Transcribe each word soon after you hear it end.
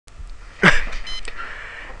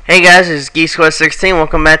Hey guys, this is GeekSquad16.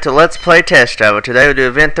 Welcome back to Let's Play Test Travel. Today we'll do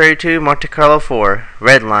Event 32, Monte Carlo 4,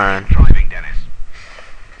 Redline. Driving, Dennis.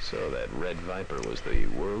 So that Red Viper was the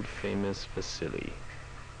world-famous Vasily.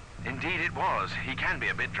 Indeed it was. He can be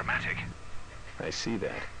a bit dramatic. I see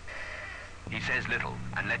that. He says little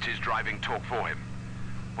and lets his driving talk for him.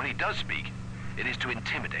 When he does speak, it is to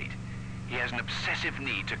intimidate. He has an obsessive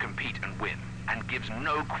need to compete and win, and gives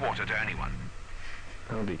no quarter to anyone.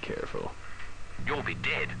 I'll be careful. You'll be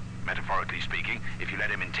dead, metaphorically speaking, if you let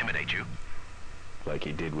him intimidate you. Like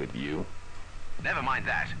he did with you? Never mind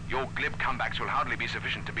that. Your glib comebacks will hardly be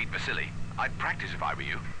sufficient to beat Vasily. I'd practice if I were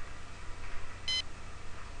you.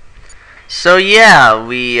 So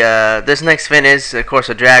yeah, this next event is of course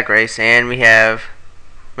a drag race, and we have,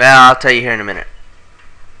 well, I'll tell you here in a minute.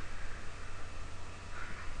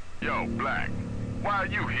 Yo, Black, why are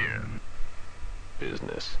you here?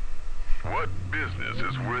 Business. What business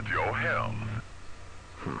is worth your health?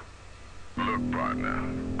 Look, partner,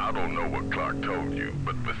 I don't know what Clark told you,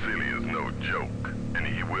 but Vasily is no joke, and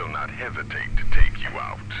he will not hesitate to take you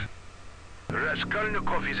out.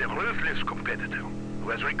 Raskolnikov is a ruthless competitor who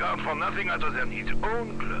has regard for nothing other than his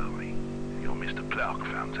own glory. Your Mr. Clark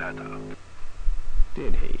found that out.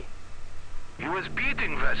 Did he? He was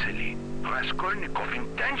beating Vasily. Raskolnikov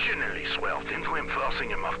intentionally swerved into him, forcing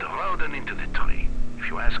him off the road and into the tree. If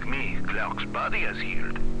you ask me, Clark's body has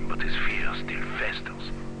healed, but his fear still festers.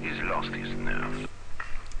 He's lost his nerve.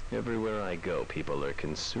 Everywhere I go, people are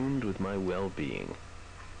consumed with my well-being.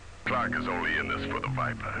 Clark is only in this for the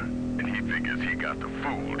Viper, and he figures he got the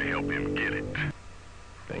fool to help him get it.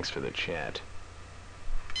 Thanks for the chat.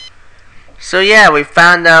 So yeah, we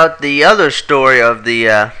found out the other story of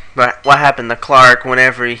the what happened to Clark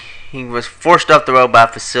whenever he was forced off the road by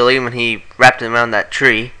Vasily when he wrapped him around that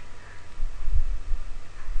tree.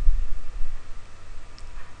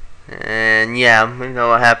 And yeah, we know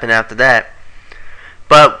what happened after that.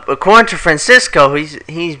 But according to Francisco,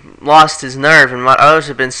 he's lost his nerve, and what others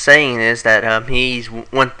have been saying is that he's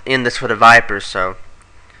went in this for the Vipers. So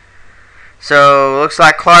looks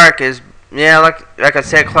like Clark is, yeah, like I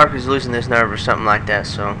said, Clark is losing his nerve or something like that.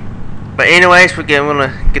 So, but anyways, we're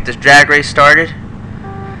gonna get this drag race started,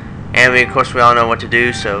 and of course we all know what to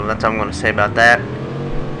do. So that's all I'm gonna say about that.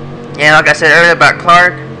 And like I said earlier about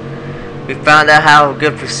Clark, we found out how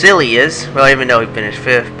good Vasily is. Well, even though he finished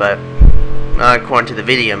 5th, but according to the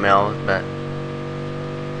video mail, but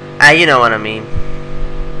you know what I mean.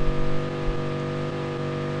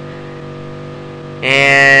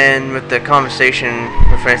 And with the conversation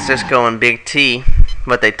with Francisco and Big T,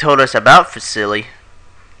 what they told us about Vasily,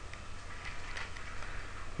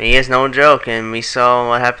 he is no joke, and we saw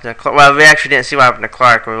what happened to Clark. Well, we actually didn't see what happened to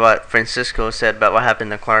Clark, or what Francisco said about what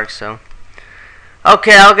happened to Clark, so.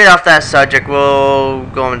 Okay, I'll get off that subject. We'll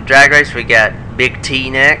go on drag race. We got Big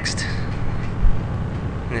T next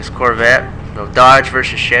in this Corvette. So Dodge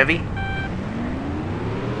versus Chevy.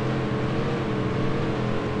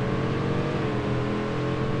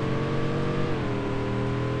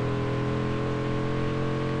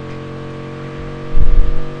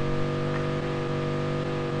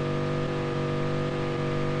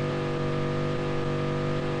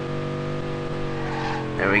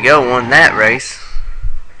 There we go, won that race.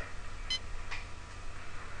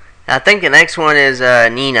 I think the next one is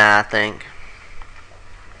Nina, I think.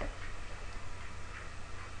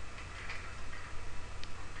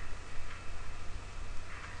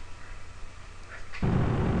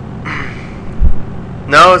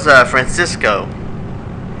 No, it's Francisco.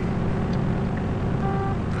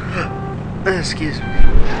 Excuse me.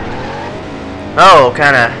 Oh,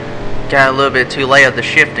 kinda got a little bit too late of the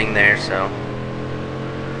shifting there, so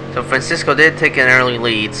Francisco did take an early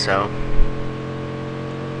lead, so.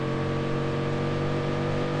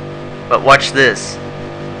 But watch this.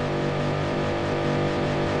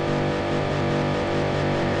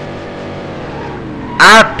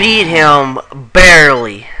 I beat him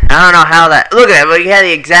barely. I don't know how that. Look at it. We had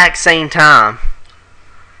the exact same time.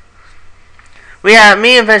 Me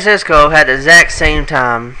and Francisco had the exact same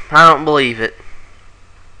time. I don't believe it.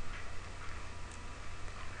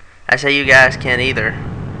 I say you guys can't either.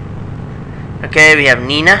 Okay, we have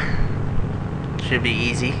Nina. Should be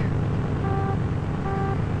easy.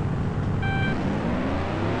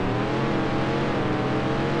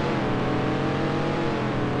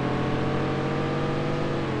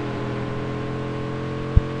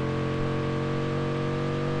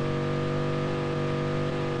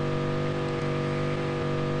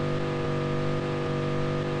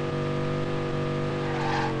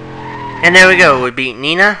 And there we go, we beat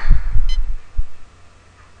Nina.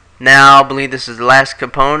 Now I believe this is the last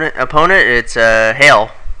opponent. It's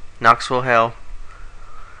Hell. Knoxville Hell.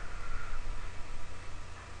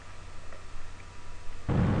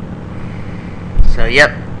 So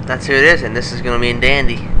yep, that's who it is, and this is gonna be in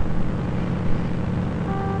Dandy.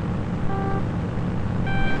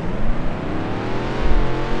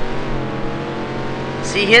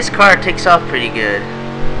 See, his car takes off pretty good.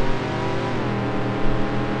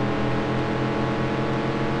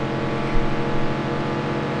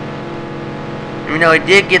 You know, he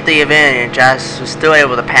did get the advantage. I was still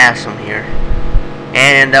able to pass him here and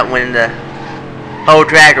end up winning the whole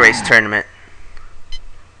drag race tournament.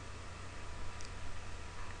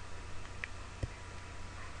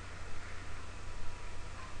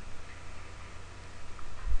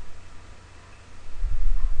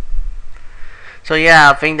 So yeah,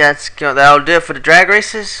 I think that'll do it for the drag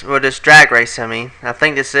races. Well, this drag race, I mean. I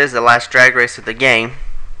think this is the last drag race of the game.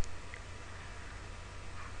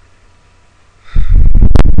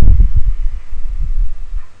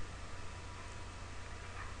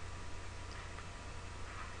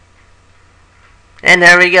 And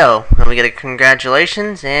there we go. And we get a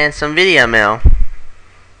congratulations and some video mail.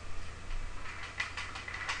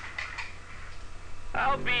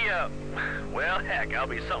 Well, heck, I'll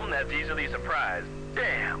be something that's easily surprised.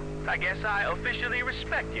 Damn, I guess I officially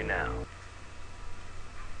respect you now.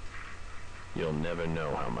 You'll never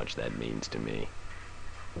know how much that means to me.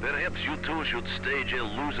 Perhaps you two should stage a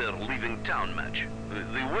loser leaving town match.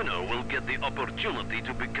 The winner will get the opportunity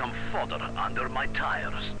to become fodder under my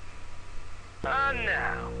tires.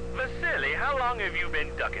 Now, Vasily, how long have you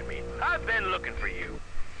been ducking me? I've been looking for you.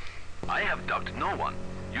 I have ducked no one.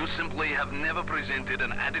 You simply have never presented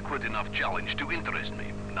an adequate enough challenge to interest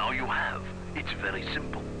me. Now you have. It's very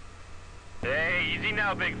simple. Hey, easy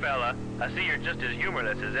now, big fella. I see you're just as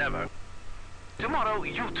humorless as ever. Tomorrow,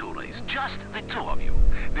 you two race, just the two of you.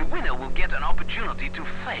 The winner will get an opportunity to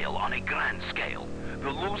fail on a grand scale. The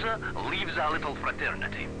loser leaves our little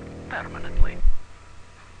fraternity permanently.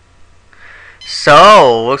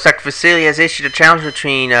 So, looks like Vasily has issued a challenge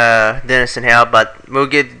between Dennis and Hal, but we'll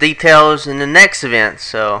get details in the next event.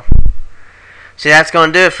 So that's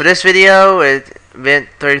going to do it for this video. Event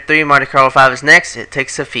 33, Monte Carlo 5 is next. It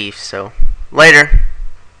takes a thief. So, later.